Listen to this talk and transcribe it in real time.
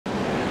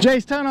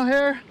Jace Tunnel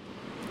here.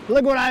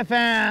 Look what I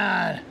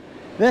found.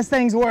 This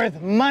thing's worth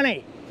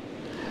money.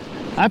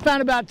 I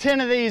found about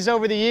 10 of these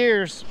over the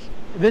years.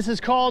 This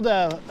is called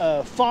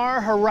a Far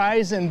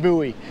Horizon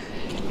Buoy.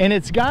 And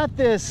it's got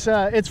this,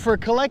 it's for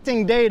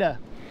collecting data.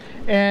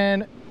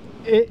 And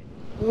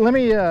let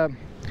me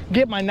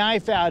get my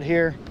knife out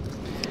here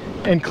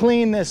and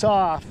clean this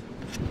off.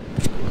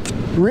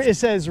 It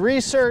says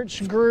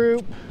research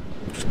group,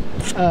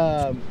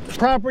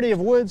 property of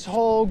Woods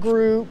Hole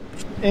Group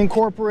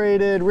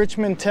Incorporated,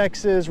 Richmond,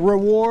 Texas.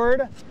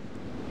 Reward,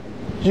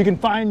 you can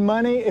find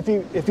money if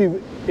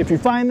you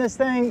find this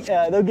thing.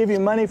 They'll give you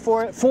money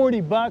for it,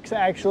 40 bucks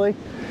actually.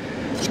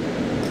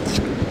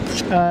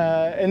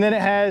 And then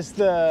it has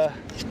the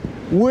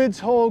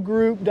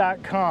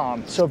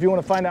woodsholegroup.com, so if you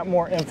want to find out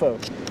more info.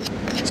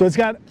 So it's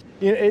got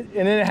and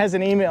then it has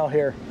an email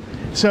here.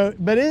 So,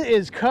 but it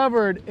is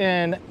covered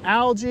in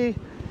algae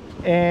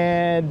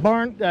and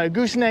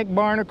gooseneck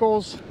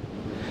barnacles.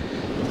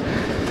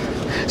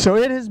 So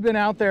it has been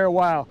out there a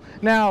while.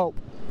 Now,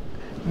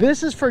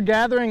 this is for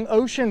gathering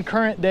ocean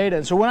current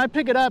data. So when I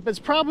pick it up, it's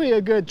probably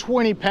a good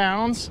 20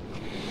 pounds.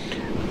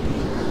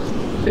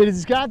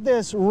 It's got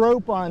this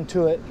rope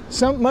onto it.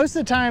 Most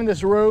of the time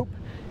this rope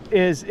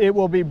it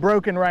will be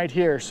broken right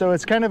here. So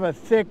it's kind of a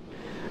thick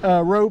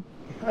rope,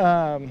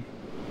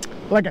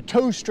 like a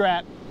tow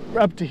strap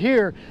up to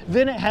here.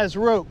 Then it has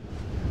rope.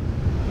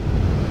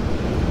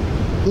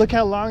 Look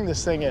how long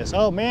this thing is.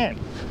 Oh man.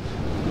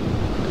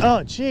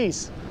 Oh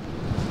geez.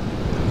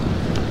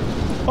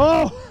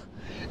 Oh,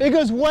 it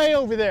goes way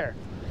over there.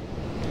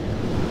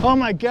 Oh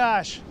my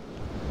gosh.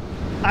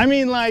 I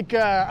mean like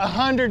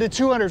 100 to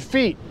 200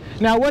 feet.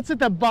 Now what's at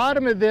the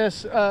bottom of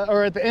this,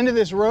 or at the end of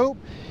this rope,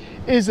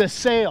 is a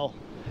sail.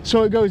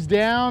 So it goes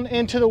down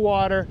into the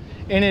water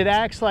and it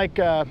acts like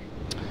a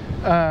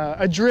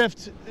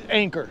drift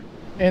anchor.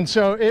 And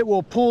so it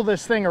will pull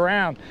this thing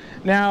around.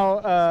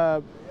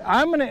 Now,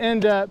 I'm gonna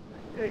end up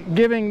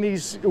giving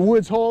these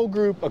Woods Hole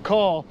Group a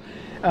call.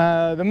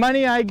 The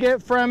money I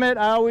get from it,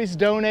 I always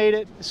donate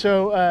it.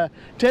 So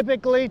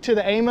typically to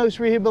the Amos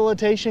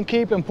Rehabilitation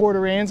Keep in Port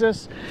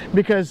Aransas,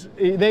 because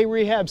they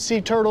rehab sea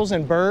turtles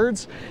and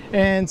birds.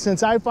 And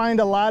since I find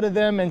a lot of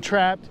them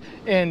entrapped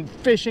in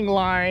fishing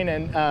line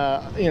and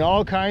you know,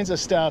 all kinds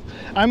of stuff,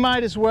 I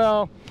might as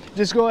well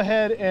just go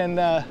ahead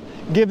and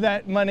give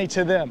that money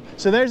to them.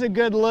 So there's a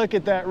good look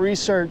at that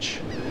research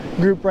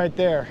group right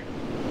there.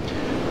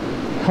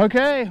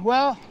 Okay,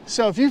 well,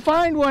 so if you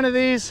find one of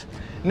these,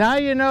 now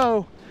you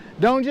know,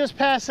 don't just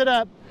pass it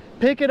up.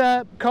 Pick it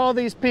up, call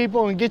these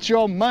people, and get your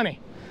own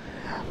money.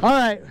 All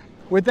right,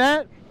 with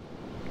that,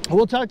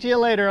 we'll talk to you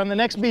later on the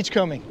next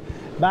Beachcombing.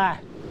 Bye.